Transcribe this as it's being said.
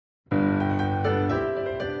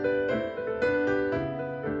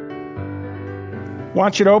I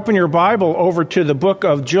want you to open your Bible over to the book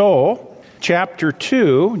of Joel, chapter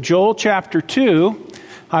 2. Joel, chapter 2.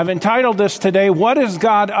 I've entitled this today, What is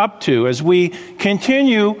God Up To? As we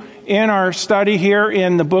continue in our study here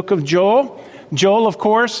in the book of Joel. Joel, of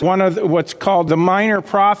course, one of what's called the minor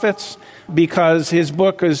prophets, because his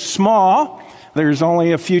book is small. There's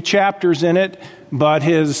only a few chapters in it, but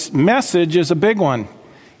his message is a big one.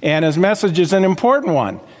 And his message is an important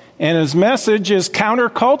one. And his message is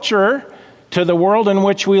counterculture to the world in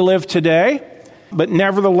which we live today. But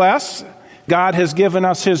nevertheless, God has given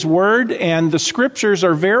us His Word, and the Scriptures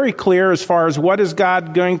are very clear as far as what is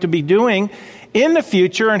God going to be doing in the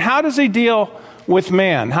future, and how does He deal with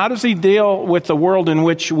man? How does He deal with the world in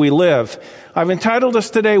which we live? I've entitled this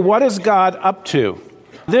today, What is God Up To?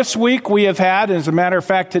 This week we have had, as a matter of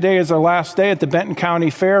fact, today is our last day at the Benton County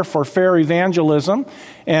Fair for fair evangelism.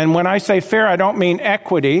 And when I say fair, I don't mean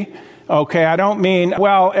equity. Okay, I don't mean,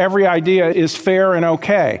 well, every idea is fair and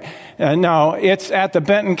okay. No, it's at the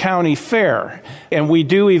Benton County Fair, and we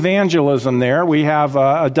do evangelism there. We have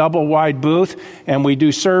a double-wide booth, and we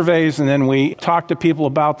do surveys, and then we talk to people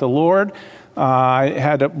about the Lord. I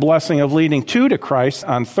had a blessing of leading two to Christ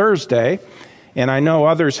on Thursday, and I know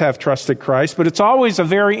others have trusted Christ, but it's always a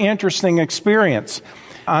very interesting experience.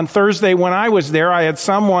 On Thursday when I was there, I had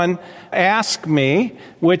someone ask me,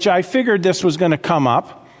 which I figured this was going to come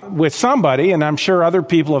up, with somebody, and I'm sure other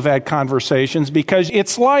people have had conversations, because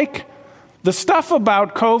it's like the stuff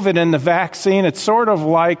about COVID and the vaccine, it's sort of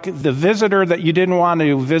like the visitor that you didn't want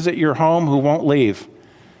to visit your home who won't leave.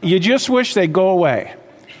 You just wish they'd go away.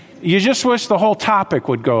 You just wish the whole topic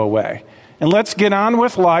would go away. And let's get on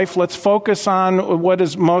with life. Let's focus on what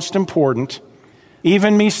is most important.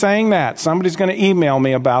 Even me saying that, somebody's going to email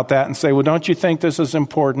me about that and say, well, don't you think this is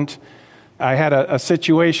important? I had a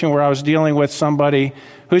situation where I was dealing with somebody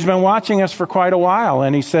who's been watching us for quite a while,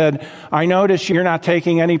 and he said, I notice you're not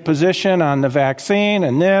taking any position on the vaccine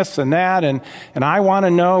and this and that, and I want to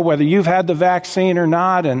know whether you've had the vaccine or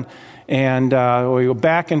not, and we go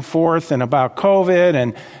back and forth and about COVID,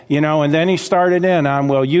 and then he started in on,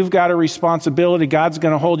 well, you've got a responsibility. God's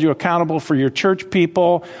going to hold you accountable for your church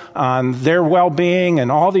people, on their well-being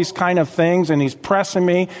and all these kind of things, and he's pressing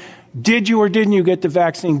me. Did you or didn't you get the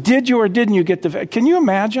vaccine? Did you or didn't you get the vaccine? Can you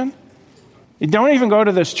imagine? You don't even go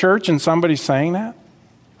to this church and somebody's saying that.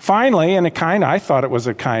 Finally, I thought it was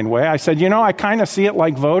a kind way, I said, I kind of see it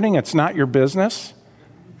like voting. It's not your business.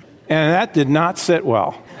 And that did not sit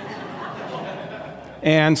well.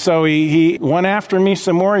 And so he went after me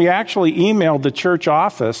some more. He actually emailed the church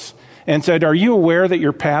office and said, are you aware that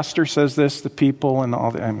your pastor says this to people and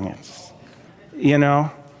all that? I mean,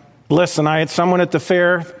 listen, I had someone at the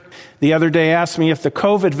fair the other day asked me if the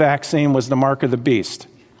COVID vaccine was the mark of the beast.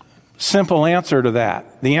 Simple answer to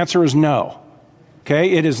that. The answer is no.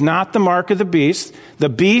 Okay, it is not the mark of the beast. The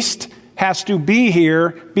beast has to be here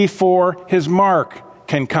before his mark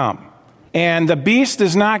can come. And the beast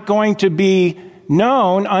is not going to be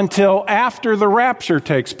known until after the rapture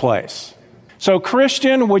takes place. So,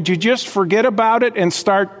 Christian, would you just forget about it and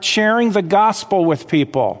start sharing the gospel with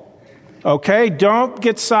people? Okay, don't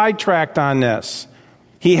get sidetracked on this.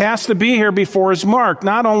 He has to be here before his mark.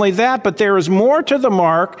 Not only that, but there is more to the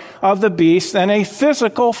mark of the beast than a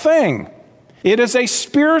physical thing. It is a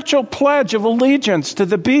spiritual pledge of allegiance to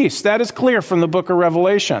the beast. That is clear from the book of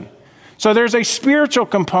Revelation. So there's a spiritual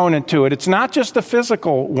component to it. It's not just a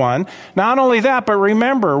physical one. Not only that, but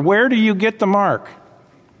remember, where do you get the mark?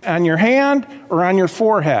 On your hand or on your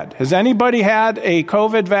forehead? Has anybody had a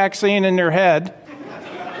COVID vaccine in their head?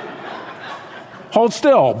 Hold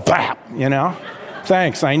still. Bap,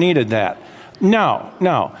 Thanks, I needed that.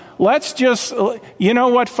 No. Let's just, you know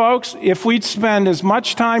what, folks? If we'd spend as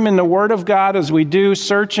much time in the Word of God as we do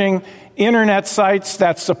searching internet sites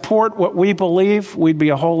that support what we believe, we'd be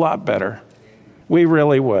a whole lot better. We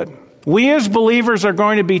really would. We as believers are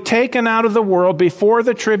going to be taken out of the world before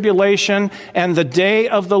the tribulation and the day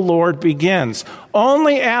of the Lord begins.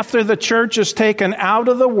 Only after the church is taken out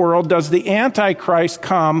of the world does the Antichrist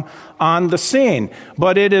come on the scene.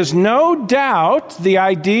 But it is no doubt the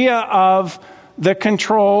idea of the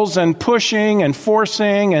controls and pushing and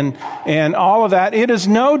forcing and all of that, it is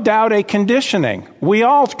no doubt a conditioning. We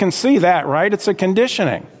all can see that, right? It's a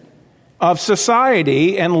conditioning of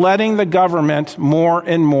society and letting the government more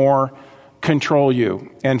and more control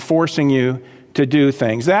you and forcing you to do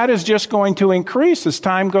things. That is just going to increase as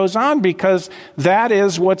time goes on, because that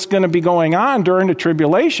is what's going to be going on during the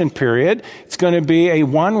tribulation period. It's going to be a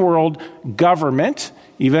one world government.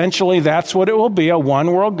 Eventually, that's what it will be, a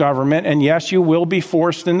one world government. And yes, you will be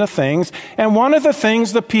forced into things. And one of the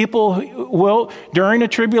things the people will, during the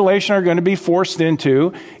tribulation, are going to be forced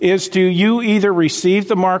into is to you either receive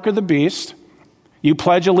the mark of the beast, you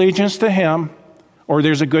pledge allegiance to him, or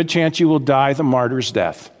there's a good chance you will die the martyr's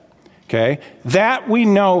death. Okay? That we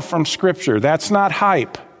know from Scripture. That's not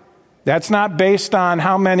hype. That's not based on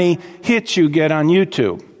how many hits you get on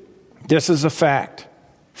YouTube. This is a fact.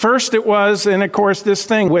 First it was, and of course this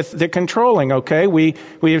thing with the controlling, okay? We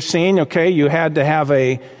have seen, okay, you had to have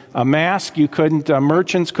a mask. You couldn't,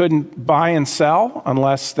 merchants couldn't buy and sell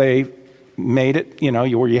unless they made it,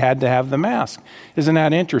 where you had to have the mask. Isn't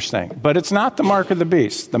that interesting? But it's not the mark of the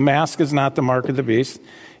beast. The mask is not the mark of the beast.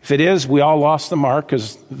 If it is, we all lost the mark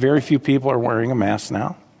because very few people are wearing a mask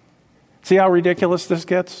now. See how ridiculous this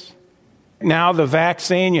gets? Now the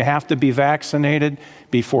vaccine, you have to be vaccinated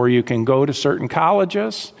before you can go to certain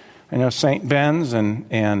colleges. I know St. Ben's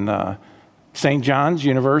and St. John's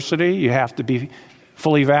University, you have to be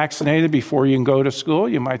fully vaccinated before you can go to school.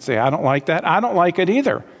 You might say, I don't like that. I don't like it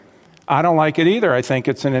either. I think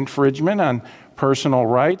it's an infringement on personal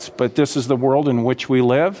rights, but this is the world in which we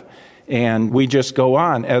live, and we just go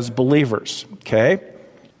on as believers, okay?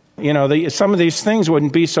 Some of these things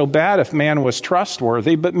wouldn't be so bad if man was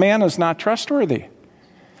trustworthy, but man is not trustworthy.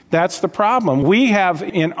 That's the problem. We have,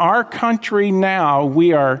 in our country now,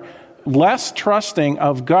 we are less trusting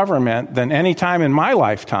of government than any time in my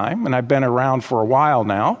lifetime, and I've been around for a while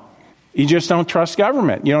now. You just don't trust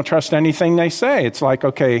government. You don't trust anything they say. It's like,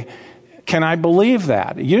 okay, can I believe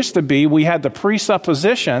that? It used to be we had the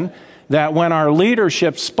presupposition that when our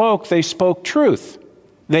leadership spoke, they spoke truth.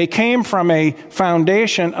 They came from a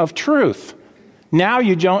foundation of truth. Now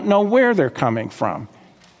you don't know where they're coming from.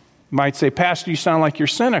 You might say, Pastor, you sound like you're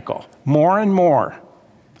cynical. More and more,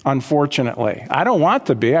 unfortunately. I don't want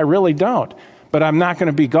to be, I really don't. But I'm not going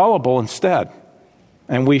to be gullible instead.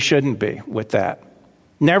 And we shouldn't be with that.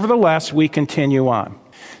 Nevertheless, we continue on.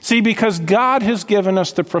 See, because God has given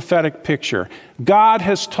us the prophetic picture. God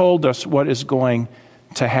has told us what is going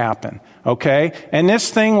to happen, okay? And this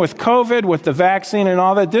thing with COVID, with the vaccine and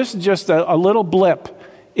all that, this is just a little blip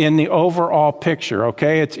in the overall picture,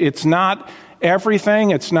 okay? It's not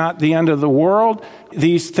everything. It's not the end of the world.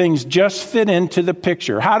 These things just fit into the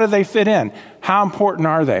picture. How do they fit in? How important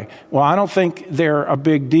are they? Well, I don't think they're a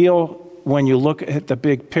big deal when you look at the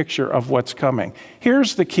big picture of what's coming.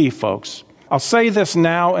 Here's the key, folks. I'll say this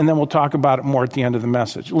now, and then we'll talk about it more at the end of the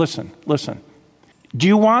message. Listen. Do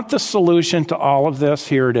you want the solution to all of this?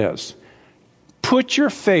 Here it is. Put your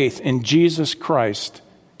faith in Jesus Christ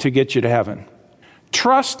to get you to heaven.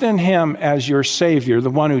 Trust in him as your Savior, the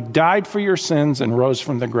one who died for your sins and rose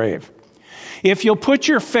from the grave. If you'll put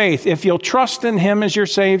your faith, if you'll trust in him as your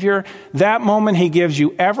Savior, that moment he gives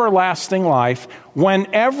you everlasting life.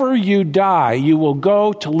 Whenever you die, you will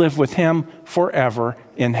go to live with him forever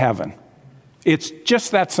in heaven. It's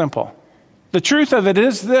just that simple. The truth of it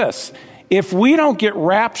is this. If we don't get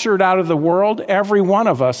raptured out of the world, every one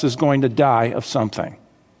of us is going to die of something.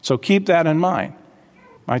 So keep that in mind.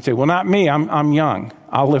 I'd say, well, not me. I'm young.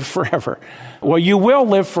 I'll live forever. Well, you will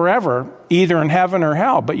live forever, either in heaven or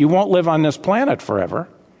hell, but you won't live on this planet forever.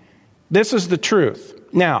 This is the truth.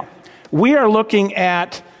 Now, we are looking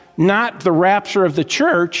at not the rapture of the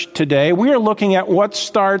church today. We are looking at what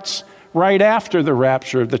starts right after the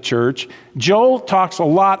rapture of the church. Joel talks a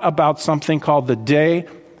lot about something called the day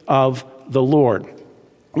of the Lord.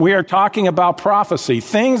 We are talking about prophecy,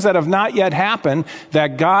 things that have not yet happened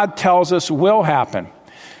that God tells us will happen.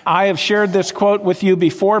 I have shared this quote with you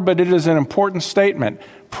before, but it is an important statement.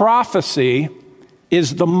 Prophecy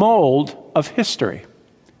is the mold of history.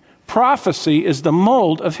 Prophecy is the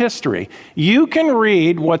mold of history. You can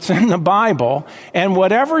read what's in the Bible, and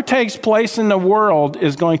whatever takes place in the world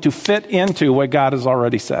is going to fit into what God has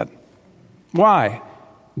already said. Why?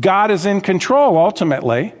 God is in control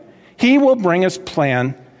ultimately. He will bring his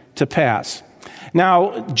plan to pass.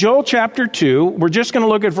 Now, Joel chapter 2, we're just going to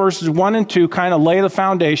look at verses 1 and 2, kind of lay the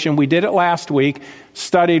foundation. We did it last week,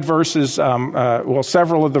 studied verses,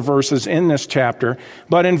 several of the verses in this chapter.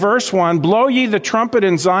 But in verse 1, blow ye the trumpet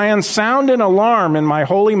in Zion, sound an alarm in my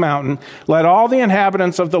holy mountain. Let all the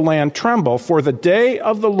inhabitants of the land tremble, for the day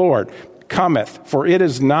of the Lord cometh, for it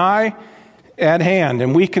is nigh at hand.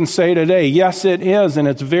 And we can say today, yes, it is, and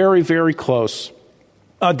it's very, very close.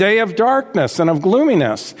 A day of darkness and of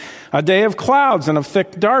gloominess, a day of clouds and of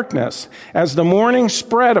thick darkness, as the morning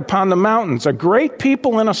spread upon the mountains, a great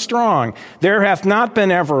people and a strong. There hath not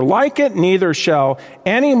been ever like it, neither shall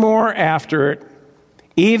any more after it,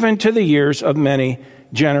 even to the years of many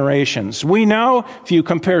generations. We know, if you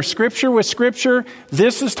compare Scripture with Scripture,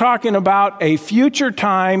 this is talking about a future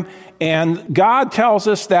time, and God tells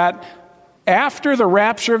us that After the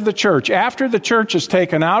rapture of the church, after the church is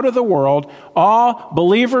taken out of the world, all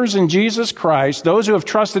believers in Jesus Christ, those who have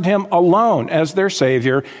trusted him alone as their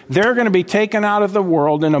Savior, they're going to be taken out of the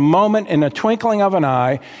world in a moment, in a twinkling of an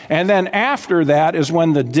eye. And then after that is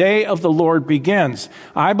when the day of the Lord begins.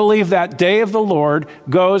 I believe that day of the Lord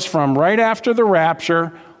goes from right after the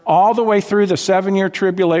rapture all the way through the 7-year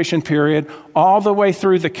tribulation period, all the way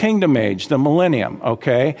through the kingdom age, the millennium,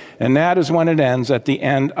 okay? And that is when it ends, at the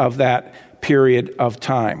end of that period of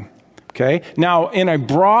time. Okay? Now, in a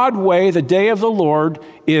broad way, the day of the Lord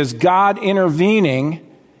is God intervening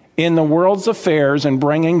in the world's affairs and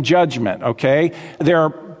bringing judgment. Okay? There are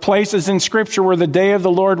places in Scripture where the day of the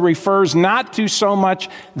Lord refers not to so much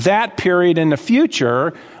that period in the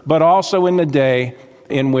future, but also in the day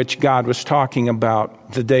in which God was talking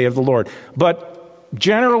about the day of the Lord. But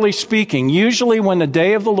generally speaking, usually when the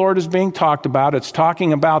day of the Lord is being talked about, it's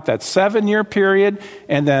talking about that 7-year period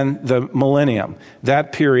and then the millennium,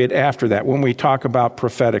 that period after that, when we talk about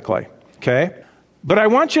prophetically. Okay? But I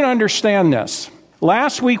want you to understand this.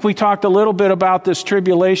 Last week we talked a little bit about this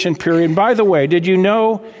tribulation period. And by the way, did you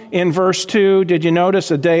know in verse 2, did you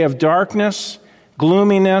notice a day of darkness,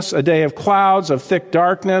 gloominess, a day of clouds, of thick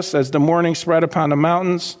darkness as the morning spread upon the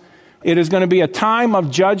mountains? It is going to be a time of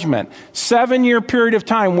judgment, 7-year period of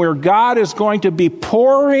time where God is going to be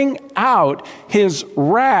pouring out his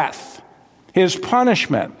wrath, his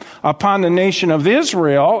punishment upon the nation of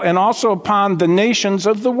Israel and also upon the nations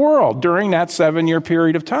of the world during that 7-year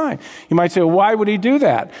period of time. You might say, well, why would he do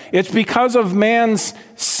that? It's because of man's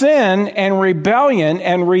sin and rebellion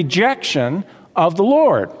and rejection of the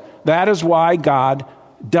Lord. That is why God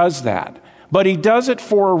does that. But he does it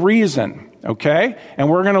for a reason. Okay? And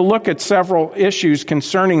we're going to look at several issues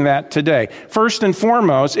concerning that today. First and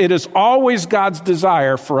foremost, it is always God's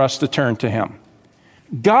desire for us to turn to him.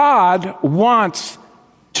 God wants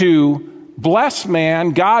to bless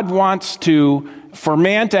man. God wants for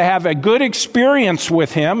man to have a good experience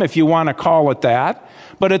with him, if you want to call it that.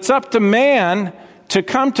 But it's up to man to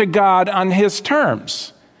come to God on his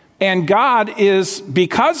terms. And God is,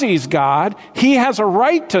 because he's God, he has a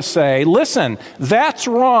right to say, listen, that's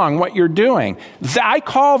wrong what you're doing. I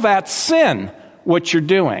call that sin, what you're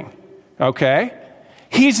doing. Okay?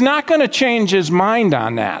 He's not going to change his mind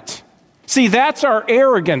on that. See, that's our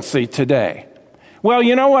arrogancy today. Well,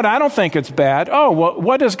 you know what? I don't think it's bad. Oh, well,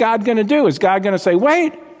 what is God going to do? Is God going to say,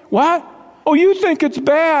 wait, what? Oh, you think it's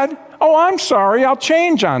bad? Oh, I'm sorry, I'll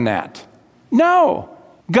change on that. No.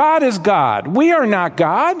 God is God. We are not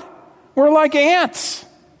God. We're like ants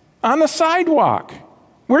on the sidewalk.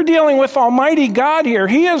 We're dealing with Almighty God here.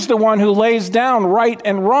 He is the one who lays down right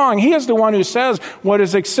and wrong. He is the one who says what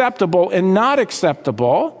is acceptable and not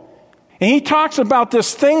acceptable. And he talks about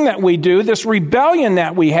this thing that we do, this rebellion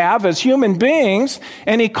that we have as human beings,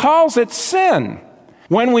 and he calls it sin.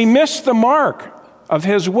 When we miss the mark of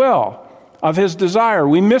his will, of his desire,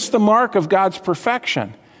 we miss the mark of God's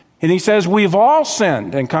perfection. And he says, we've all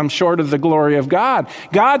sinned and come short of the glory of God.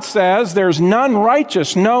 God says there's none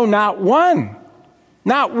righteous, no, not one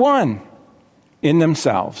in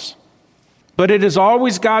themselves. But it is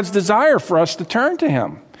always God's desire for us to turn to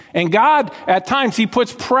him. And God, at times, he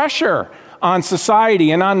puts pressure on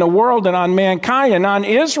society and on the world and on mankind and on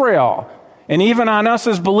Israel and even on us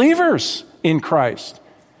as believers in Christ.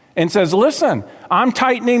 And says, listen, I'm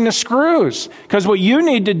tightening the screws because what you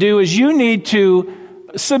need to do is you need to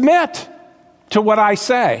submit to what I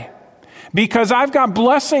say, because I've got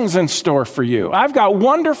blessings in store for you. I've got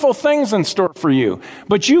wonderful things in store for you,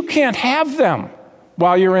 but you can't have them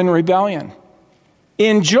while you're in rebellion.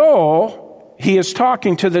 In Joel, he is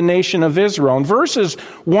talking to the nation of Israel. In verses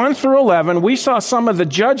 1 through 11, we saw some of the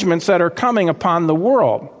judgments that are coming upon the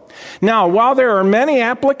world. Now, while there are many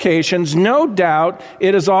applications, no doubt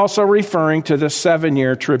it is also referring to the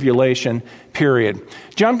 7-year tribulation period.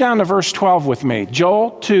 Jump down to verse 12 with me.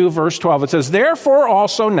 Joel 2, verse 12. It says, therefore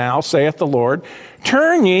also now, saith the Lord,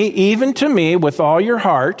 turn ye even to me with all your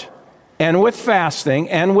heart, and with fasting,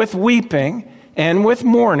 and with weeping, and with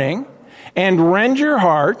mourning, and rend your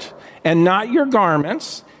heart, and not your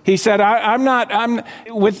garments. He said,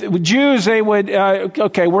 with Jews, they would,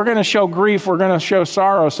 okay, we're going to show grief, we're going to show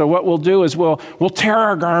sorrow, so what we'll do is we'll tear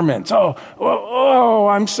our garments. Oh,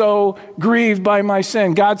 I'm so grieved by my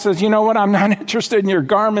sin. God says, you know what, I'm not interested in your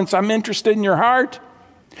garments, I'm interested in your heart.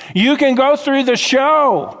 You can go through the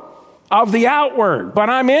show of the outward, but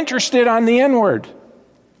I'm interested on the inward.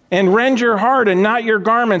 And rend your heart and not your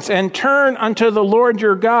garments, and turn unto the Lord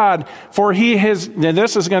your God, for he is, now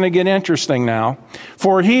this is going to get interesting now,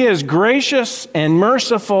 for he is gracious and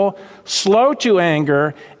merciful, slow to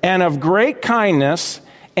anger, and of great kindness,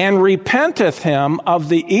 and repenteth him of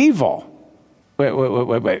the evil.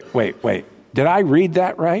 Wait. Did I read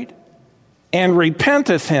that right? And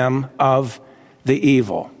repenteth him of the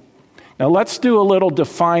evil. Now let's do a little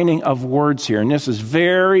defining of words here, and this is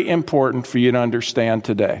very important for you to understand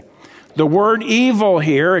today. The word evil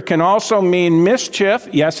here, it can also mean mischief.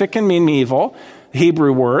 Yes, it can mean evil,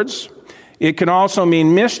 Hebrew words. It can also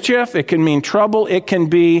mean mischief. It can mean trouble. It can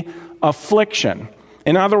be affliction.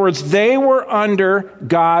 In other words, they were under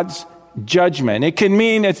God's judgment. It can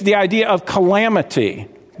mean, it's the idea of calamity.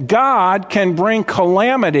 God can bring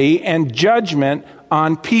calamity and judgment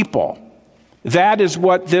on people. That is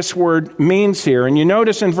what this word means here. And you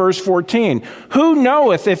notice in verse 14, who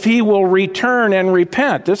knoweth if he will return and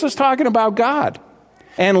repent? This is talking about God.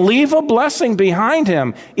 And leave a blessing behind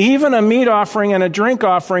him, even a meat offering and a drink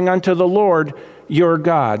offering unto the Lord your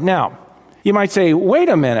God. Now, you might say, wait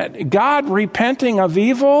a minute, God repenting of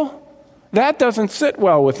evil? That doesn't sit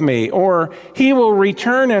well with me. Or he will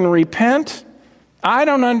return and repent? I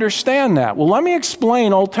don't understand that. Well, let me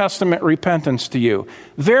explain Old Testament repentance to you.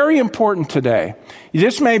 Very important today.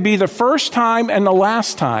 This may be the first time and the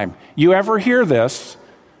last time you ever hear this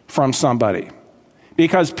from somebody,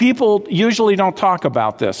 because people usually don't talk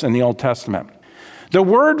about this in the Old Testament. The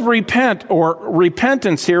word repent or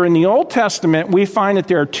repentance here in the Old Testament, we find that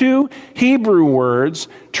there are two Hebrew words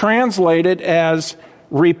translated as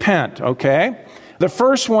repent, okay? The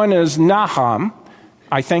first one is naham.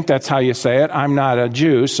 I think that's how you say it. I'm not a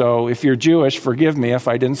Jew, so if you're Jewish, forgive me if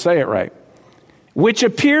I didn't say it right. Which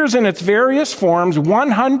appears in its various forms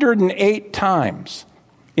 108 times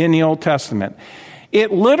in the Old Testament.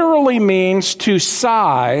 It literally means to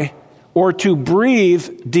sigh or to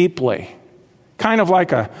breathe deeply. Kind of like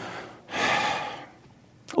that.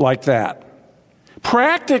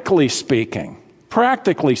 Practically speaking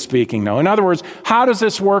though, in other words, how does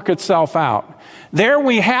this work itself out? There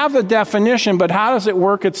we have the definition, but how does it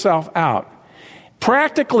work itself out?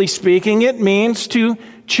 Practically speaking, it means to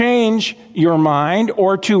change your mind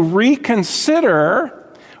or to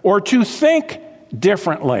reconsider or to think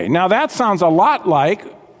differently. Now that sounds a lot like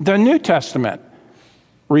the New Testament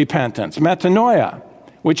repentance, metanoia,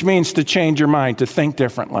 which means to change your mind, to think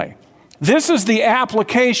differently. This is the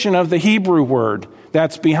application of the Hebrew word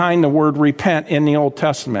that's behind the word repent in the Old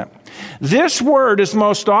Testament. This word is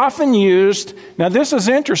most often used, now this is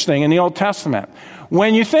interesting in the Old Testament.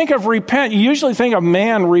 When you think of repent, you usually think of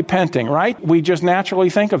man repenting, right? We just naturally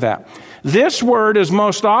think of that. This word is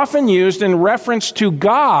most often used in reference to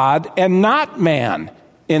God and not man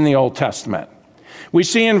in the Old Testament. We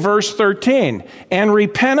see in verse 13, and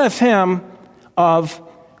repenteth him of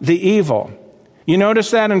the evil. You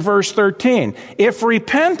notice that in verse 13. If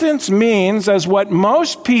repentance means, as what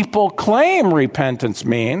most people claim repentance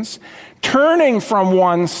means, turning from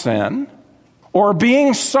one sin or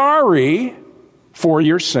being sorry for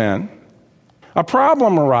your sin, a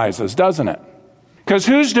problem arises, doesn't it? Because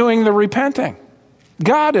who's doing the repenting?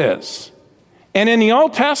 God is. And in the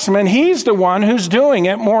Old Testament, he's the one who's doing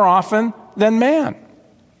it more often than man.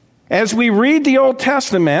 As we read the Old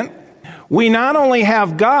Testament, we not only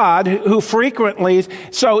have God who frequently,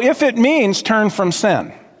 so if it means turn from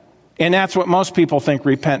sin, and that's what most people think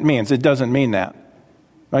repent means, it doesn't mean that.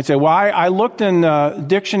 I'd say, well, I looked in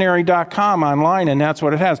dictionary.com online, and that's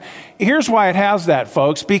what it has. Here's why it has that,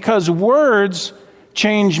 folks, because words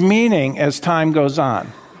change meaning as time goes on.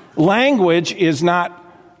 Language is not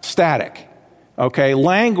static, okay?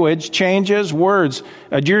 Language changes words.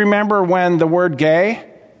 Do you remember when the word gay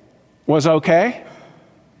was okay?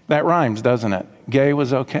 That rhymes, doesn't it? Gay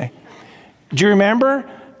was okay. Do you remember?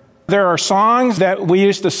 There are songs that we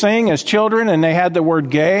used to sing as children, and they had the word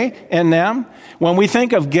gay in them. When we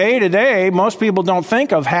think of gay today, most people don't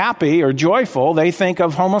think of happy or joyful. They think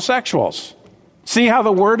of homosexuals. See how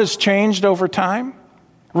the word has changed over time?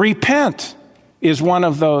 Repent is one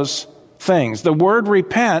of those things. The word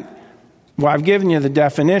repent, well, I've given you the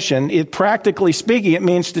definition. It, practically speaking, it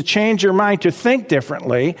means to change your mind, to think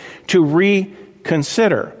differently, to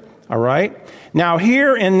reconsider. All right? Now,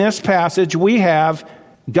 here in this passage, we have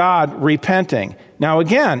God repenting. Now,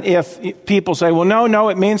 again, if people say, well, no,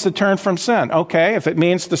 it means to turn from sin. Okay, if it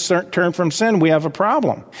means to turn from sin, we have a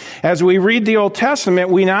problem. As we read the Old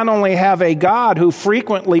Testament, we not only have a God who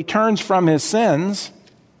frequently turns from his sins.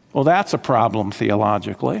 Well, that's a problem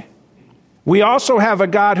theologically. We also have a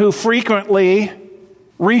God who frequently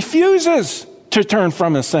refuses to turn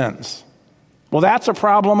from his sins. Well, that's a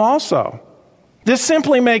problem also. This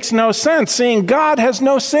simply makes no sense, seeing God has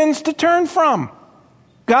no sins to turn from.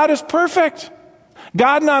 God is perfect.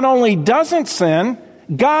 God not only doesn't sin,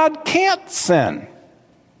 God can't sin.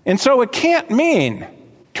 And so it can't mean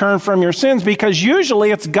turn from your sins, because usually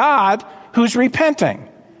it's God who's repenting.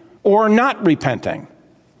 or not repenting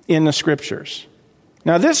in the Scriptures.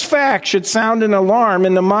 Now, this fact should sound an alarm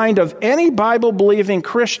in the mind of any Bible-believing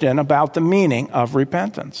Christian about the meaning of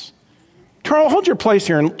repentance. Hold your place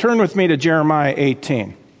here and turn with me to Jeremiah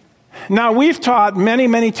 18. Now, we've taught many,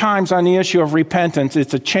 many times on the issue of repentance.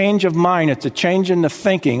 It's a change of mind. It's a change in the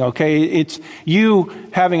thinking, okay? It's you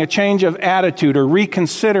having a change of attitude or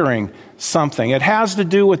reconsidering something. It has to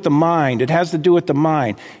do with the mind. It has to do with the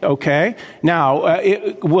mind, okay? Now,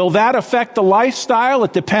 will that affect the lifestyle?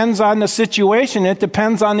 It depends on the situation. It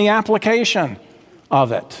depends on the application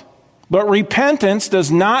of it. But repentance does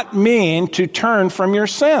not mean to turn from your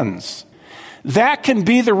sins. That can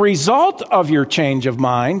be the result of your change of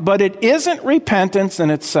mind, but it isn't repentance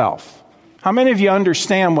in itself. How many of you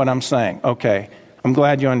understand what I'm saying? Okay, I'm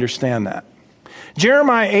glad you understand that.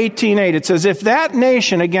 Jeremiah 18:8, it says, if that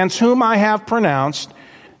nation against whom I have pronounced,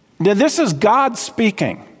 now this is God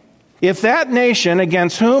speaking. If that nation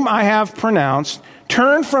against whom I have pronounced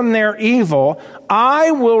turn from their evil,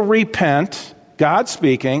 I will repent, God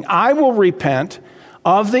speaking, I will repent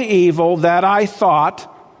of the evil that I thought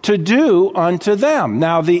to do unto them.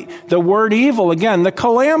 Now, the word evil, again, the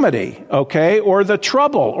calamity, okay, or the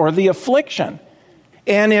trouble, or the affliction.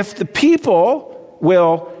 And if the people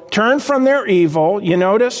will turn from their evil, you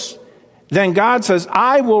notice, then God says,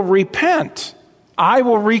 I will repent. I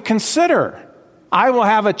will reconsider. I will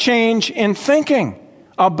have a change in thinking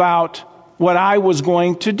about what I was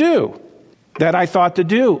going to do, that I thought to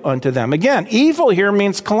do unto them. Again, evil here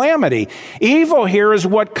means calamity. Evil here is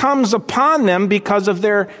what comes upon them because of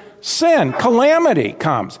their sin. Calamity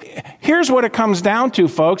comes. Here's what it comes down to,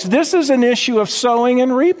 folks. This is an issue of sowing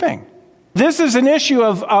and reaping. This is an issue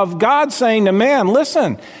of God saying to man,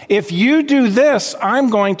 listen, if you do this, I'm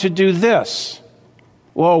going to do this.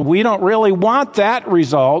 Well, we don't really want that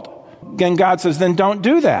result. Again, God says, then don't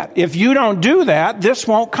do that. If you don't do that, this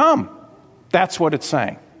won't come. That's what it's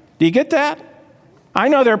saying. Do you get that? I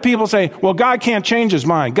know there are people saying, well, God can't change his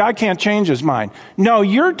mind. God can't change his mind. No,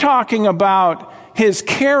 you're talking about his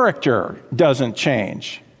character doesn't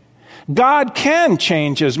change. God can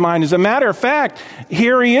change his mind. As a matter of fact,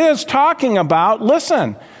 here he is talking about,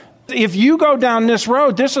 listen, if you go down this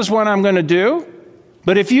road, this is what I'm going to do.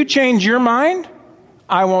 But if you change your mind,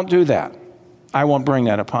 I won't do that. I won't bring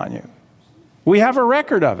that upon you. We have a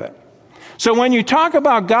record of it. So when you talk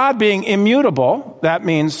about God being immutable, that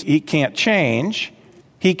means he can't change.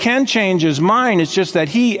 He can change his mind. It's just that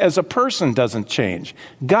he as a person doesn't change.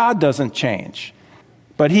 God doesn't change.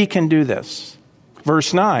 But he can do this.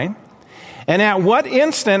 Verse 9, and at what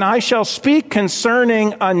instant I shall speak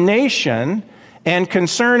concerning a nation and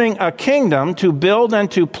concerning a kingdom to build and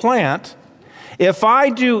to plant, if I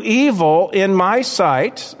do evil in my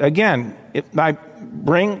sight, again, I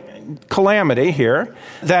bring calamity here,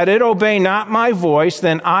 that it obey not my voice,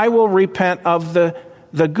 then I will repent of the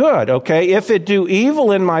good, okay? If it do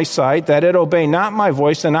evil in my sight, that it obey not my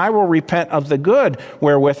voice, then I will repent of the good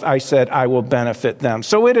wherewith I said I will benefit them.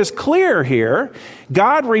 So it is clear here,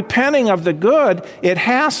 God repenting of the good, it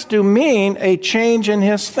has to mean a change in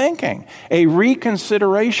his thinking, a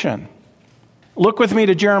reconsideration. Look with me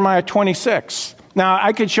to Jeremiah 26. Now,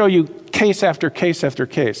 I could show you case after case after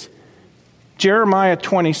case. Jeremiah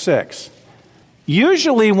 26.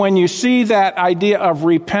 Usually when you see that idea of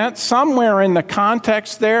repent, somewhere in the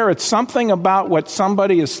context there, it's something about what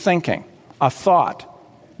somebody is thinking, a thought.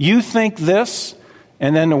 You think this,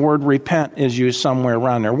 and then the word repent is used somewhere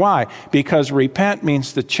around there. Why? Because repent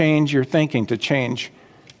means to change your thinking, to change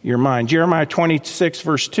your mind. Jeremiah 26,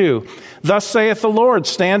 verse 2. Thus saith the Lord,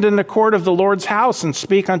 stand in the court of the Lord's house and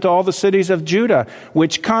speak unto all the cities of Judah,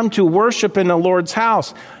 which come to worship in the Lord's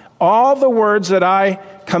house. All the words that I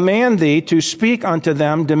command thee to speak unto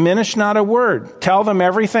them, diminish not a word. Tell them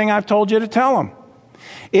everything I've told you to tell them.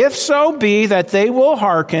 If so be that they will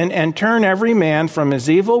hearken and turn every man from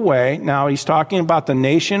his evil way. Now he's talking about the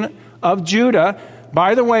nation of Judah.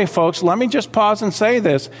 By the way, folks, let me just pause and say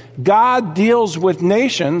this. God deals with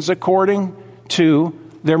nations according to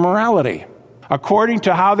their morality, according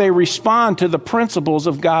to how they respond to the principles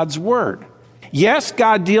of God's word. Yes,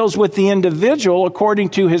 God deals with the individual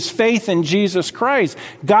according to his faith in Jesus Christ.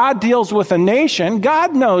 God deals with a nation.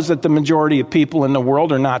 God knows that the majority of people in the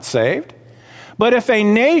world are not saved. But if a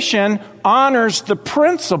nation honors the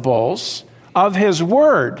principles of his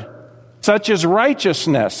word, such as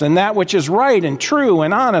righteousness and that which is right and true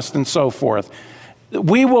and honest and so forth,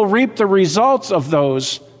 we will reap the results of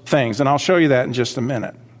those things. And I'll show you that in just a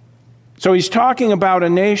minute. So he's talking about a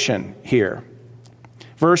nation here.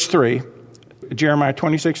 Verse 3. Jeremiah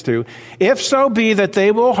 26:2, if so be that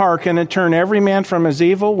they will hearken and turn every man from his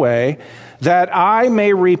evil way, that I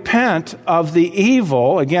may repent of the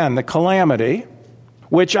evil, again, the calamity,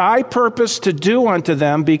 which I purpose to do unto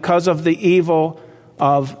them because of the evil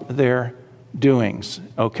of their doings.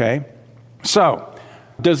 Okay? So,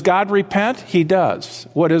 does God repent? He does.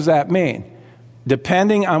 What does that mean?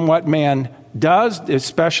 Depending on what man does,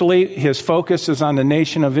 especially his focus is on the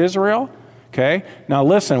nation of Israel. Okay? Now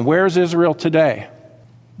listen, where's Israel today?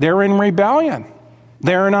 They're in rebellion.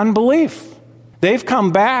 They're in unbelief. They've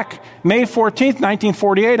come back May 14th,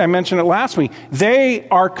 1948. I mentioned it last week. They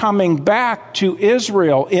are coming back to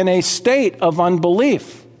Israel in a state of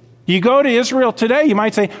unbelief. You go to Israel today, you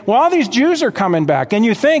might say, well, all these Jews are coming back. And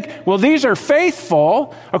you think, well, these are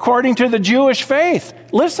faithful according to the Jewish faith.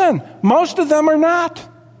 Listen, most of them are not.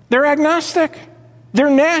 They're agnostic. They're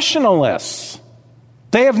nationalists.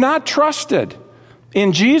 They have not trusted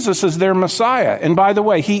in Jesus as their Messiah. And by the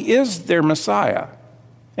way, he is their Messiah.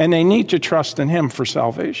 And they need to trust in him for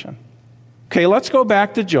salvation. Okay, let's go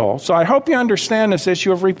back to Joel. So I hope you understand this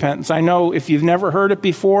issue of repentance. I know if you've never heard it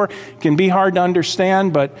before, it can be hard to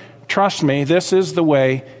understand, but trust me, this is the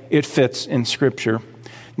way it fits in Scripture.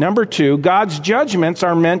 Number 2, God's judgments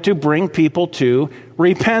are meant to bring people to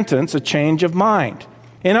repentance, a change of mind.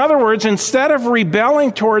 In other words, instead of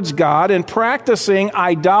rebelling towards God and practicing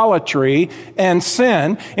idolatry and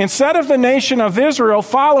sin, instead of the nation of Israel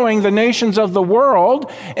following the nations of the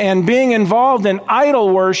world and being involved in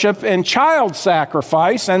idol worship and child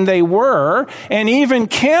sacrifice, and they were, and even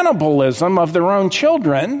cannibalism of their own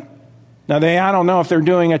children. Now, I don't know if they're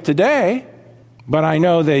doing it today, but I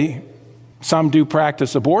know some do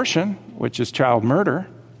practice abortion, which is child murder.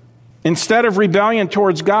 Instead of rebellion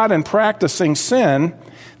towards God and practicing sin,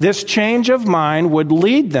 this change of mind would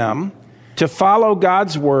lead them to follow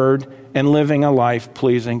God's word and living a life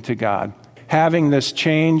pleasing to God. Having this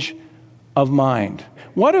change of mind.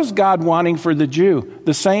 What is God wanting for the Jew?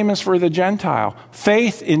 The same as for the Gentile.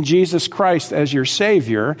 Faith in Jesus Christ as your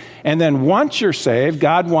Savior. And then once you're saved,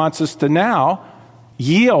 God wants us to now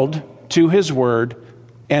yield to his word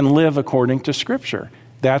and live according to Scripture.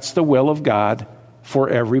 That's the will of God for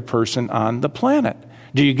every person on the planet.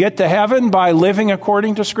 Do you get to heaven by living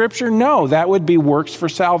according to Scripture? No, that would be works for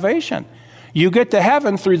salvation. You get to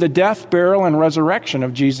heaven through the death, burial, and resurrection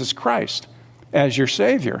of Jesus Christ as your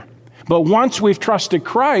Savior. But once we've trusted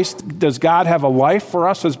Christ, does God have a life for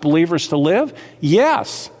us as believers to live?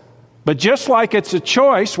 Yes. But just like it's a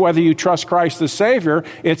choice whether you trust Christ as Savior,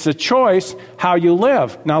 it's a choice how you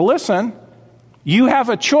live. Now listen, you have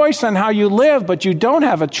a choice on how you live, but you don't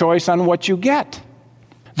have a choice on what you get.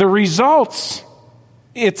 The results,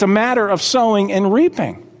 it's a matter of sowing and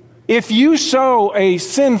reaping. If you sow a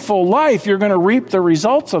sinful life, you're going to reap the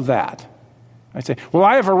results of that. I say, well,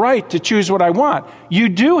 I have a right to choose what I want. You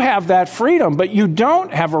do have that freedom, but you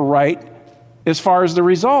don't have a right as far as the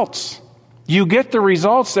results. You get the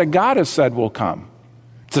results that God has said will come.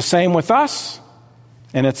 It's the same with us,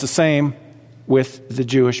 and it's the same with the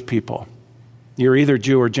Jewish people. You're either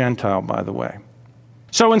Jew or Gentile, by the way.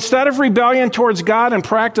 So instead of rebellion towards God and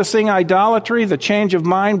practicing idolatry, the change of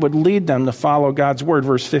mind would lead them to follow God's word.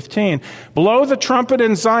 Verse 15, blow the trumpet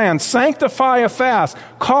in Zion, sanctify a fast,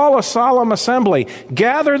 call a solemn assembly,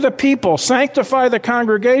 gather the people, sanctify the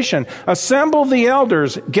congregation, assemble the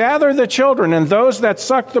elders, gather the children and those that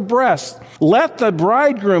suck the breast. Let the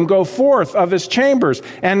bridegroom go forth of his chambers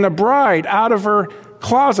and the bride out of her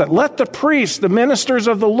closet. Let the priests, the ministers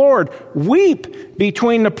of the Lord, weep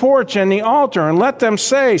between the porch and the altar, and let them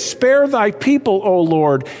say, spare thy people, O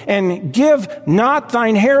Lord, and give not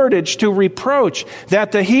thine heritage to reproach,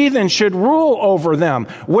 that the heathen should rule over them.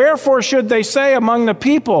 Wherefore should they say among the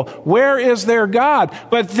people, where is their God?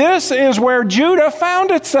 But this is where Judah found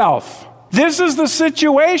itself. This is the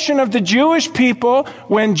situation of the Jewish people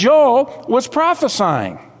when Joel was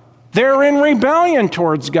prophesying. They're in rebellion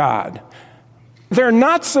towards God. They're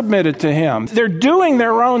not submitted to him. They're doing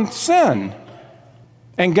their own sin.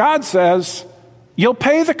 And God says, you'll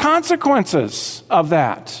pay the consequences of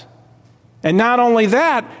that. And not only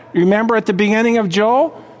that, remember at the beginning of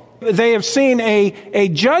Joel, they have seen a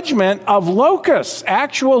judgment of locusts,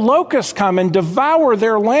 actual locusts come and devour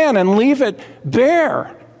their land and leave it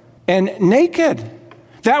bare and naked.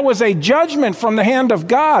 That was a judgment from the hand of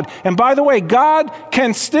God. And by the way, God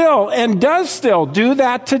can still and does still do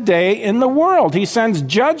that today in the world. He sends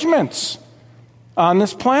judgments on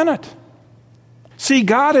this planet. See,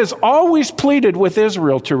 God has always pleaded with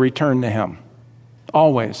Israel to return to him.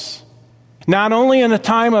 Always. Not only in the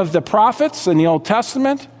time of the prophets in the Old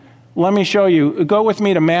Testament. Let me show you. Go with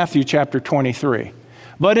me to Matthew chapter 23.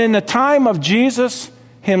 But in the time of Jesus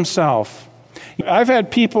himself. I've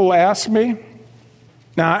had people ask me,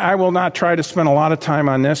 now I will not try to spend a lot of time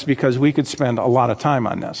on this because we could spend a lot of time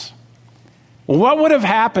on this. Well, what would have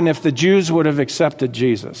happened if the Jews would have accepted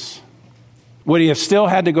Jesus? Would he have still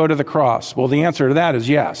had to go to the cross? Well, the answer to that is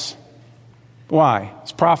yes. Why?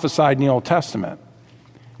 It's prophesied in the Old Testament.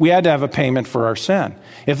 We had to have a payment for our sin.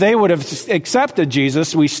 If they would have accepted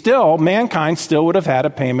Jesus, mankind still would have had a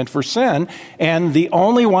payment for sin, and the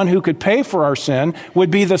only one who could pay for our sin would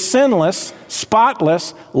be the sinless,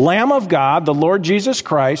 spotless Lamb of God, the Lord Jesus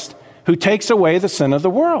Christ, who takes away the sin of the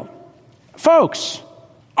world. Folks,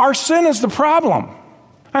 our sin is the problem.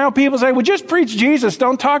 I know people say, well, just preach Jesus.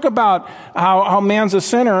 Don't talk about how man's a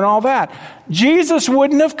sinner and all that. Jesus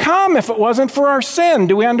wouldn't have come if it wasn't for our sin.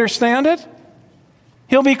 Do we understand it?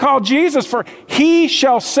 He'll be called Jesus, for he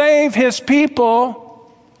shall save his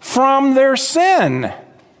people from their sin.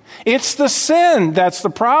 It's the sin that's the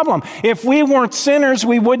problem. If we weren't sinners,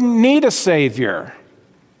 we wouldn't need a Savior.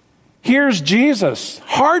 Here's Jesus,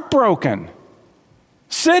 heartbroken,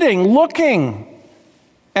 sitting, looking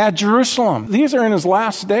at Jerusalem. These are in his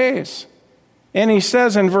last days. And he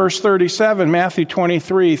says in verse 37, Matthew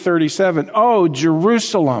 23:37, "Oh,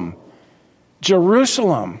 Jerusalem,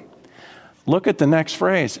 Jerusalem." Look at the next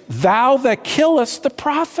phrase. "Thou that killest the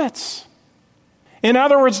prophets." In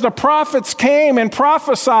other words, the prophets came and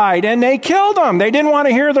prophesied, and they killed them. They didn't want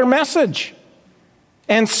to hear their message.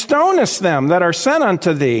 "And stonest them that are sent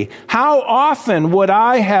unto thee. How often would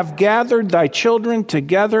I have gathered thy children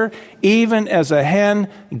together, even as a hen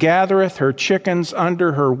gathereth her chickens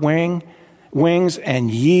under her wings, and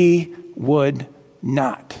ye would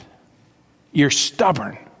not." You're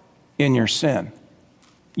stubborn in your sin.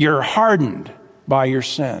 You're hardened by your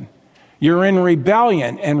sin. You're in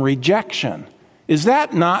rebellion and rejection. Is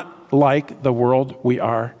that not like the world we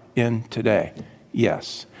are in today?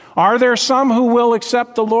 Yes. Are there some who will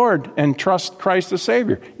accept the Lord and trust Christ as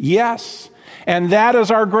Savior? Yes. And that is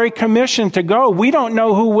our great commission to go. We don't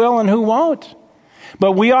know who will and who won't.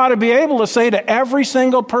 But we ought to be able to say to every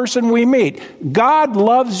single person we meet, God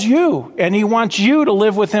loves you, and he wants you to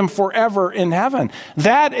live with him forever in heaven.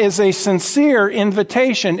 That is a sincere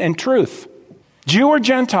invitation and truth. Jew or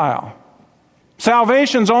Gentile,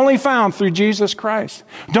 salvation's only found through Jesus Christ.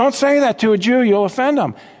 Don't say that to a Jew, you'll offend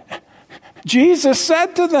them. Jesus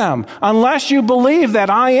said to them, unless you believe that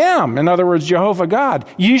I am, in other words, Jehovah God,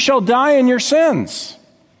 ye shall die in your sins.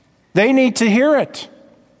 They need to hear it.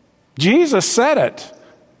 Jesus said it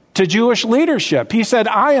to Jewish leadership. He said,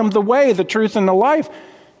 I am the way, the truth, and the life.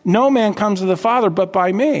 No man comes to the Father but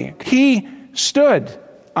by me. He stood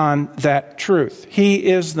on that truth. He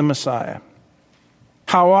is the Messiah.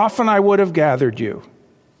 How often I would have gathered you,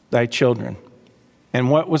 thy children. And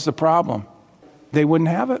what was the problem? They wouldn't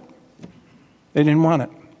have it. They didn't want it.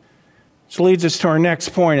 Which leads us to our next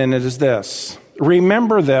point, and it is this.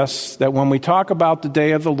 Remember this, that when we talk about the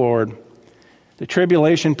day of the Lord, the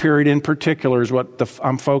tribulation period in particular is what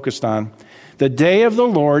I'm focused on. The day of the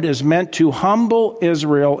Lord is meant to humble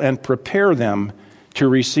Israel and prepare them to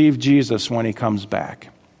receive Jesus when he comes back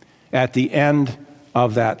at the end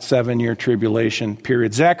of that 7-year tribulation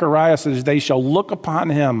period. Zechariah says, they shall look upon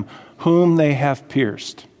him whom they have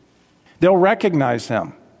pierced. They'll recognize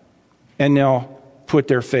him and they'll put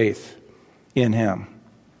their faith in him.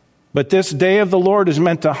 But this day of the Lord is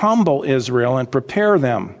meant to humble Israel and prepare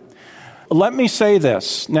them. Let me say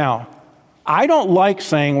this. Now, I don't like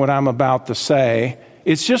saying what I'm about to say.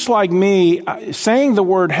 It's just like me, saying the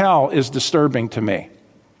word hell is disturbing to me.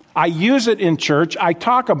 I use it in church. I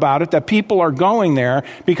talk about it, that people are going there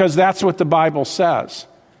because that's what the Bible says.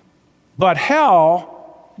 But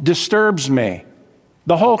hell disturbs me.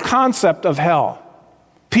 The whole concept of hell.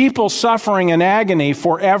 People suffering in agony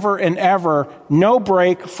forever and ever, no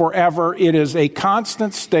break forever. It is a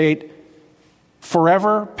constant state.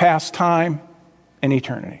 Forever, past time, and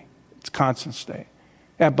eternity. It's a constant state.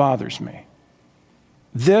 That bothers me.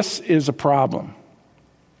 This is a problem.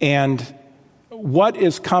 And what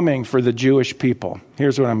is coming for the Jewish people?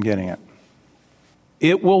 Here's what I'm getting at.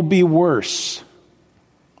 It will be worse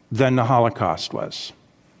than the Holocaust was.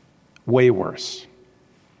 Way worse.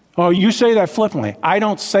 Oh, you say that flippantly. I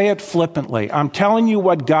don't say it flippantly. I'm telling you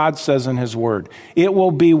what God says in his word. It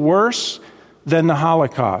will be worse than the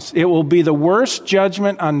Holocaust. It will be the worst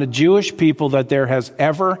judgment on the Jewish people that there has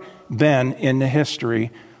ever been in the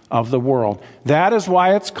history of the world. That is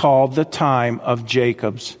why it's called the time of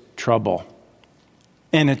Jacob's trouble.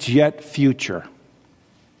 And it's yet future.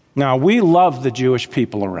 Now, we love the Jewish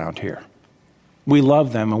people around here. We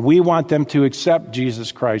love them, and we want them to accept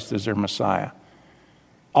Jesus Christ as their Messiah.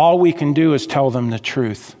 All we can do is tell them the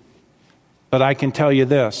truth. But I can tell you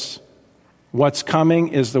this. What's coming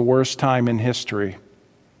is the worst time in history.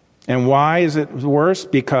 And why is it worse?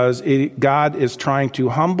 Because God is trying to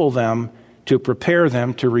humble them, to prepare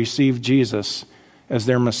them to receive Jesus as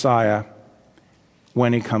their Messiah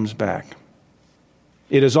when he comes back.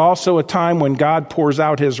 It is also a time when God pours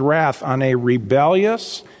out his wrath on a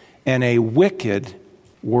rebellious and a wicked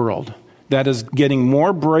world that is getting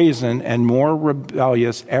more brazen and more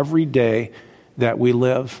rebellious every day that we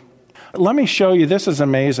live. Let me show you, this is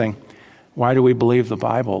amazing. Why do we believe the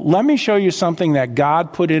Bible? Let me show you something that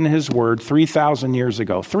God put in his word 3,000 years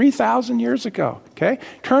ago. 3,000 years ago, okay?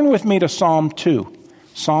 Turn with me to Psalm 2.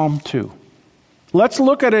 Psalm 2. Let's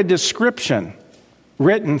look at a description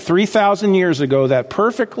written 3,000 years ago that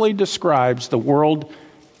perfectly describes the world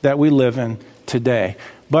that we live in today.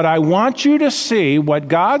 But I want you to see what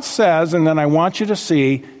God says, and then I want you to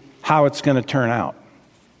see how it's going to turn out.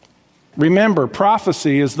 Remember,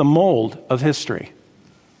 prophecy is the mold of history.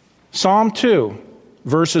 Psalm 2,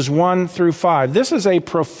 verses 1 through 5. This is a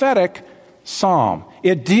prophetic psalm.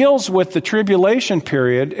 It deals with the tribulation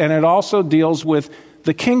period, and it also deals with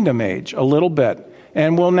the kingdom age a little bit.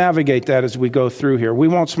 And we'll navigate that as we go through here. We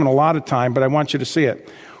won't spend a lot of time, but I want you to see it.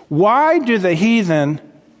 Why do the heathen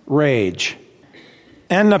rage?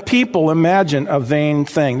 And the people imagine a vain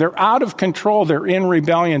thing. They're out of control. They're in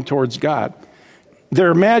rebellion towards God.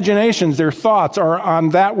 Their imaginations, their thoughts are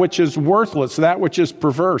on that which is worthless, that which is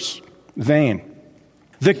perverse, vain.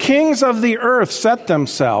 The kings of the earth set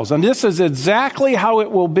themselves, and this is exactly how it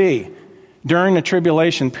will be during the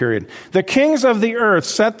tribulation period. The kings of the earth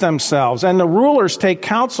set themselves, and the rulers take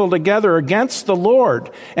counsel together against the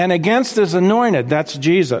Lord and against his anointed, that's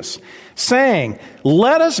Jesus, saying,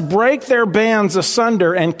 let us break their bands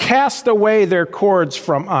asunder and cast away their cords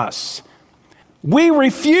from us. We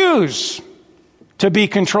refuse to be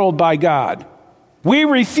controlled by God. We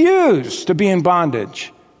refuse to be in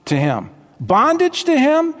bondage to him. Bondage to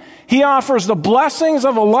him? He offers the blessings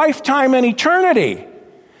of a lifetime and eternity.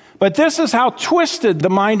 But this is how twisted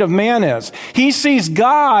the mind of man is. He sees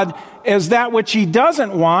God as that which he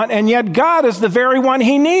doesn't want, and yet God is the very one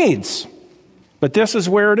he needs. But this is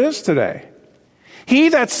where it is today. He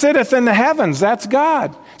that sitteth in the heavens, that's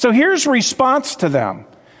God. So here's response to them.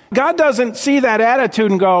 God doesn't see that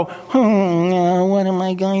attitude and go, what am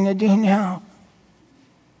I going to do now?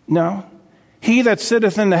 No. He that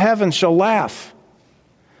sitteth in the heavens shall laugh.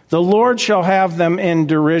 The Lord shall have them in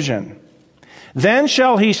derision. Then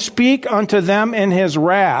shall he speak unto them in his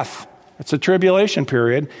wrath, that's a tribulation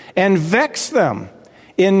period, and vex them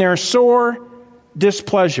in their sore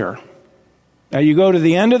displeasure. Now you go to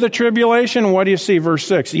the end of the tribulation, what do you see? Verse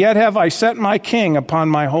 6, yet have I set my king upon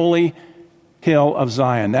my holy hill of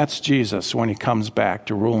Zion. That's Jesus when he comes back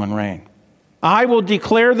to rule and reign. I will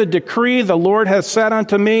declare the decree the Lord hath said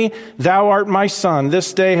unto me, thou art my son,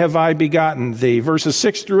 this day have I begotten thee. Verses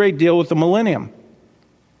 6 through 8 deal with the millennium.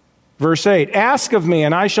 Verse 8, ask of me,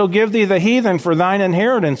 and I shall give thee the heathen for thine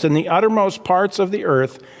inheritance, and the uttermost parts of the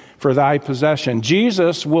earth for thy possession.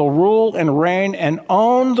 Jesus will rule and reign and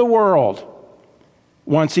own the world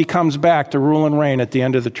once he comes back to rule and reign at the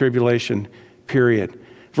end of the tribulation period.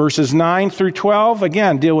 Verses 9 through 12,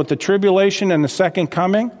 again, deal with the tribulation and the second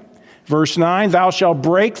coming. Verse 9, thou shalt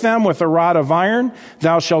break them with a rod of iron.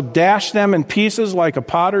 Thou shalt dash them in pieces like a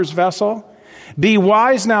potter's vessel. Be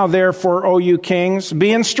wise now, therefore, O you kings.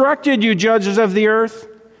 Be instructed, you judges of the earth.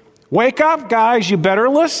 Wake up, guys. You better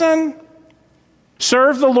listen.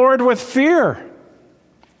 Serve the Lord with fear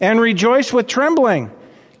and rejoice with trembling.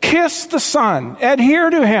 Kiss the Son. Adhere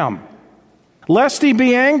to him, lest he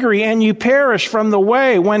be angry and you perish from the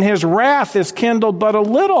way when his wrath is kindled but a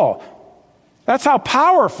little. That's how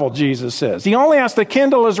powerful Jesus is. He only has to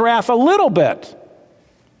kindle his wrath a little bit.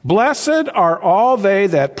 Blessed are all they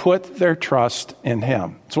that put their trust in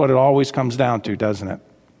him. That's what it always comes down to, doesn't it?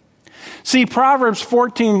 See, Proverbs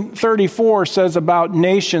 14:34 says about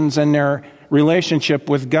nations and their relationship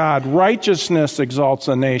with God, righteousness exalts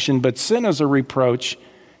a nation, but sin is a reproach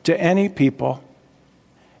to any people.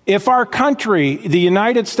 If our country, the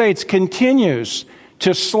United States, continues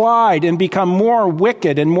to slide and become more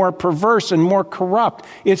wicked and more perverse and more corrupt,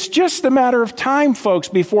 it's just a matter of time, folks,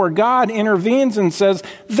 before God intervenes and says,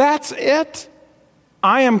 that's it.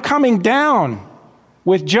 I am coming down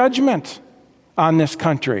with judgment on this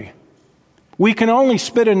country. We can only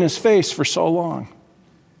spit in his face for so long.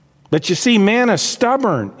 But you see, man is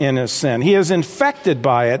stubborn in his sin. He is infected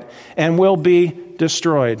by it and will be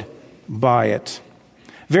destroyed by it.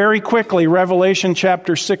 Very quickly, Revelation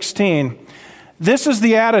chapter 16. This is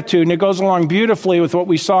the attitude, and it goes along beautifully with what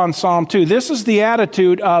we saw in Psalm 2. This is the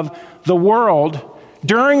attitude of the world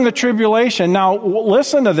during the tribulation. Now,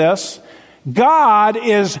 listen to this. God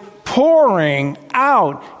is pouring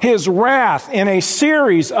out his wrath in a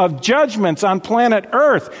series of judgments on planet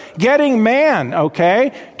Earth, getting man,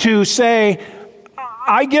 to say,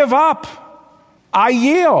 I give up. I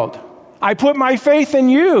yield. I put my faith in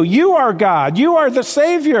you. You are God. You are the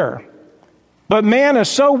Savior. But man is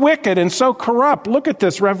so wicked and so corrupt. Look at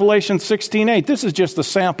this, Revelation 16:8. This is just a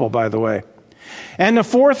sample, by the way. And the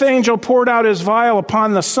fourth angel poured out his vial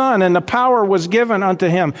upon the sun, and the power was given unto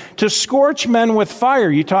him to scorch men with fire.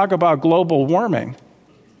 You talk about global warming.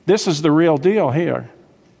 This is the real deal here.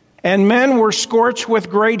 And men were scorched with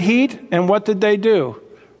great heat, and what did they do?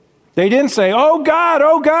 They didn't say, oh God,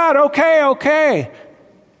 okay.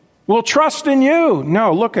 We'll trust in you.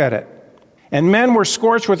 No, look at it. And men were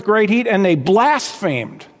scorched with great heat, and they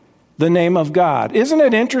blasphemed the name of God. Isn't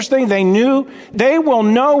it interesting? They will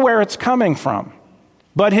know where it's coming from.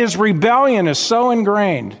 But his rebellion is so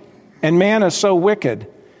ingrained, and man is so wicked,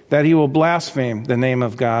 that he will blaspheme the name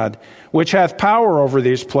of God, which hath power over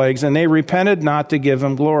these plagues, and they repented not to give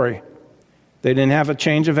him glory. They didn't have a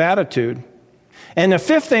change of attitude. And the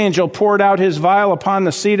fifth angel poured out his vial upon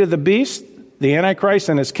the seat of the beast. The Antichrist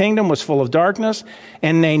and his kingdom was full of darkness,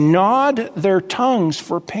 and they gnawed their tongues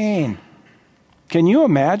for pain. Can you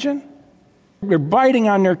imagine? They're biting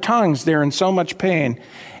on their tongues. They're in so much pain.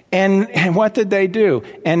 And what did they do?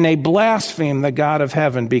 And they blasphemed the God of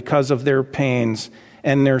heaven because of their pains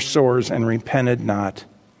and their sores, and repented not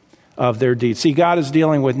of their deeds. See, God is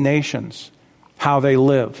dealing with nations, how they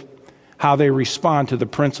live, how they respond to the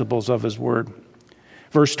principles of his word.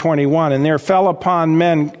 Verse 21, and there fell upon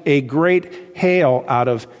men a great hail out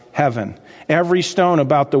of heaven, every stone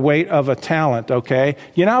about the weight of a talent,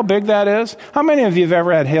 You know how big that is? How many of you have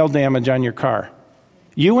ever had hail damage on your car?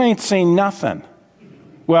 You ain't seen nothing.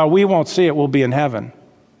 Well, we won't see it. We'll be in heaven.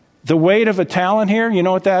 The weight of a talent here, you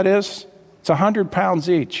know what that is? It's 100 pounds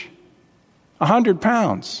each. 100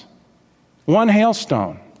 pounds. One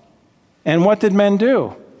hailstone. And what did men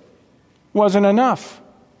do? Wasn't enough.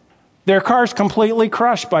 Their cars completely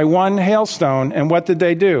crushed by one hailstone, and what did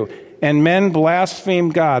they do? And men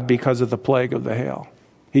blasphemed God because of the plague of the hail.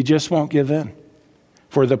 He just won't give in.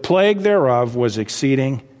 For the plague thereof was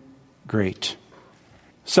exceeding great.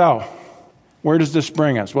 So, where does this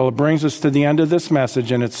bring us? Well, it brings us to the end of this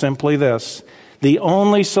message, and it's simply this. The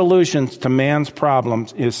only solution to man's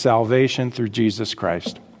problems is salvation through Jesus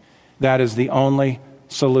Christ. That is the only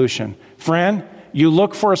solution. Friend, you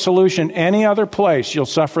look for a solution any other place, you'll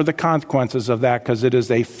suffer the consequences of that because it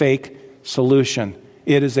is a fake solution.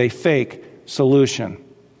 It is a fake solution.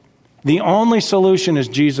 The only solution is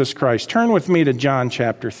Jesus Christ. Turn with me to John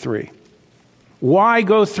chapter 3. Why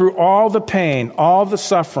go through all the pain, all the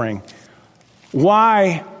suffering?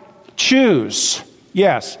 Why choose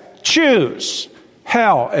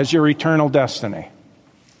hell as your eternal destiny?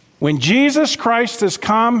 When Jesus Christ has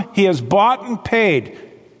come, he has bought and paid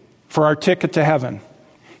for our ticket to heaven.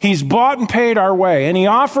 He's bought and paid our way, and he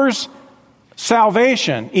offers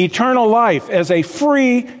salvation, eternal life, as a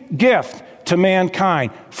free gift to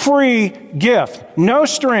mankind. Free gift, no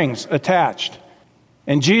strings attached.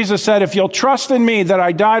 And Jesus said, if you'll trust in me that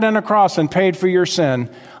I died on a cross and paid for your sin,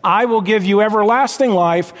 I will give you everlasting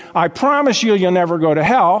life. I promise you'll never go to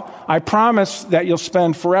hell. I promise that you'll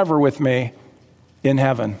spend forever with me in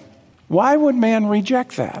heaven. Why would man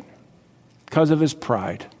reject that? Because of his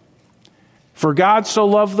pride. For God so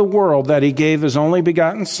loved the world that he gave his only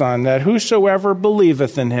begotten Son, that whosoever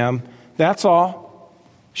believeth in him, that's all,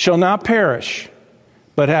 shall not perish,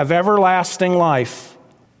 but have everlasting life.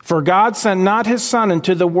 For God sent not his Son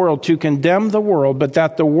into the world to condemn the world, but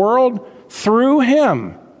that the world through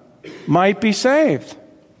him might be saved.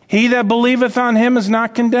 He that believeth on him is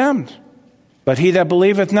not condemned, but he that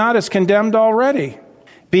believeth not is condemned already,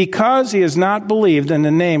 because he has not believed in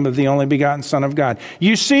the name of the only begotten Son of God.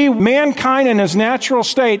 You see, mankind in his natural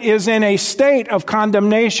state is in a state of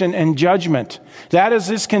condemnation and judgment. That is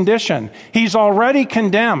his condition. He's already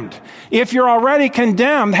condemned. If you're already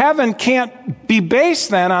condemned, heaven can't be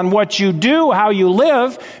based then on what you do, how you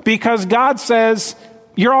live, because God says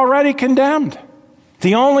you're already condemned.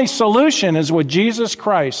 The only solution is what Jesus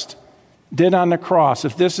Christ did on the cross.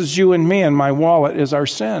 If this is you and me and my wallet is our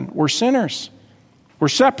sin, we're sinners. We're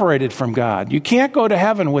separated from God. You can't go to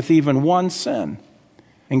heaven with even one sin.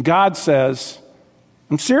 And God says,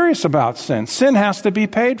 I'm serious about sin. Sin has to be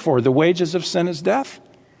paid for. The wages of sin is death.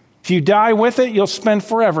 If you die with it, you'll spend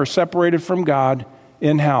forever separated from God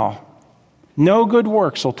in hell. No good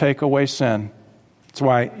works will take away sin. That's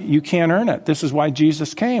why you can't earn it. This is why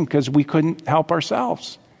Jesus came, because we couldn't help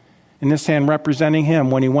ourselves. In this hand representing him,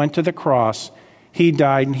 when he went to the cross, he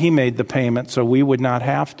died and he made the payment so we would not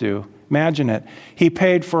have to Imagine it. He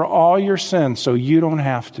paid for all your sins so you don't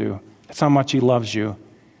have to. That's how much he loves you.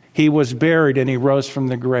 He was buried and he rose from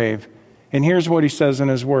the grave. And here's what he says in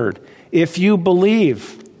his word. If you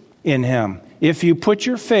believe in him, if you put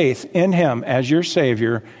your faith in him as your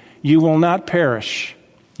Savior, you will not perish.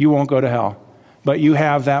 You won't go to hell. But you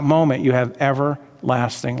have that moment. You have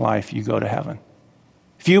everlasting life. You go to heaven.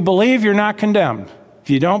 If you believe, you're not condemned. If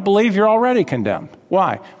you don't believe, you're already condemned.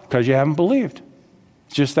 Why? Because you haven't believed.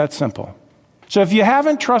 It's just that simple. So if you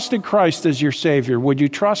haven't trusted Christ as your Savior, would you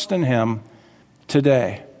trust in him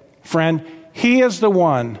today? Friend, he is the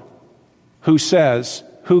one who says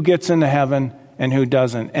who gets into heaven and who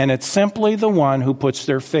doesn't. And it's simply the one who puts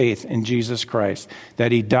their faith in Jesus Christ,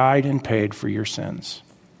 that he died and paid for your sins.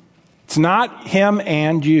 It's not him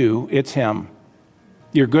and you, it's him.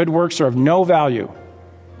 Your good works are of no value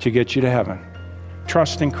to get you to heaven.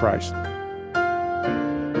 Trust in Christ.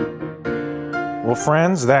 Well,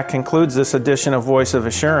 friends, that concludes this edition of Voice of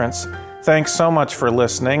Assurance. Thanks so much for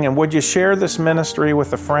listening, and would you share this ministry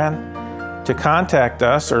with a friend? To contact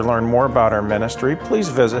us or learn more about our ministry, please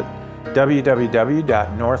visit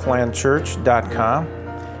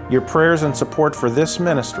www.northlandchurch.com. Your prayers and support for this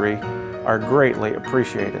ministry are greatly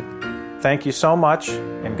appreciated. Thank you so much,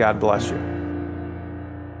 and God bless you.